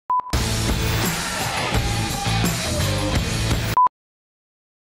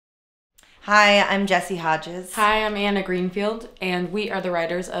Hi, I'm Jessy Hodges. Hi, I'm Anna Greenfield, and we are the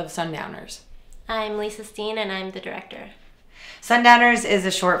writers of Sundowners. I'm Lisa Steen, and I'm the director. Sundowners is a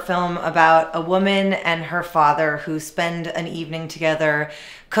short film about a woman and her father who spend an evening together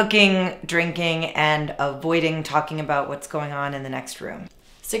cooking, drinking, and avoiding talking about what's going on in the next room.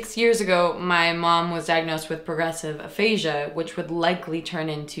 6 years ago, my mom was diagnosed with progressive aphasia, which would likely turn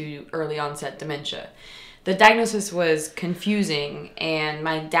into early onset dementia. The diagnosis was confusing, and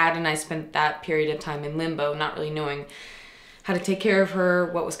my dad and I spent that period of time in limbo, not really knowing how to take care of her,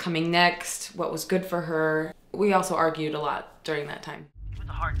 what was coming next, what was good for her. We also argued a lot during that time. It was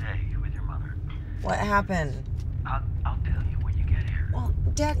a hard day with your mother. What happened? I'll tell you when you get here. Well,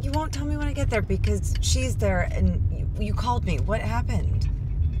 Dad, you won't tell me when I get there because she's there and you called me. What happened?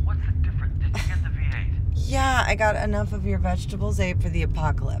 What's the difference? Did you get the V8? Yeah, I got enough of your vegetables ate for the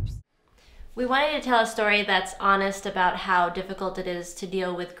apocalypse. We wanted to tell a story that's honest about how difficult it is to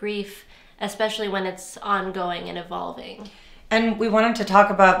deal with grief, especially when it's ongoing and evolving. And we wanted to talk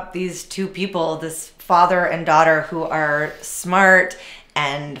about these two people, this father and daughter who are smart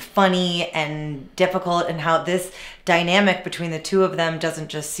and funny and difficult, and how this dynamic between the two of them doesn't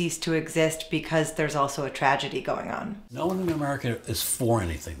just cease to exist because there's also a tragedy going on. No one in America is for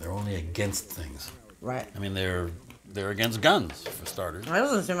anything. They're only against things. Right. I mean, they're against guns, for starters. That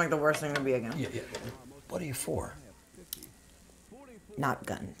doesn't seem like the worst thing to be against. Yeah. What are you for? Not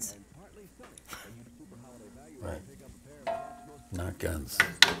guns. Right. Not guns.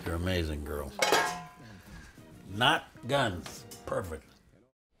 You're amazing, girl. Not guns. Perfect.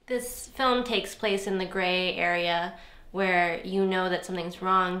 This film takes place in the gray area where you know that something's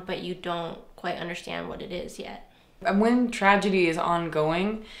wrong, but you don't quite understand what it is yet. And when tragedy is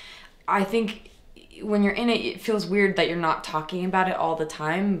ongoing, I think when you're in it, it feels weird that you're not talking about it all the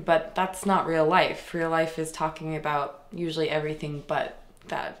time, but that's not real life. Real life is talking about usually everything but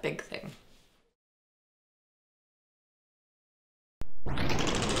that big thing.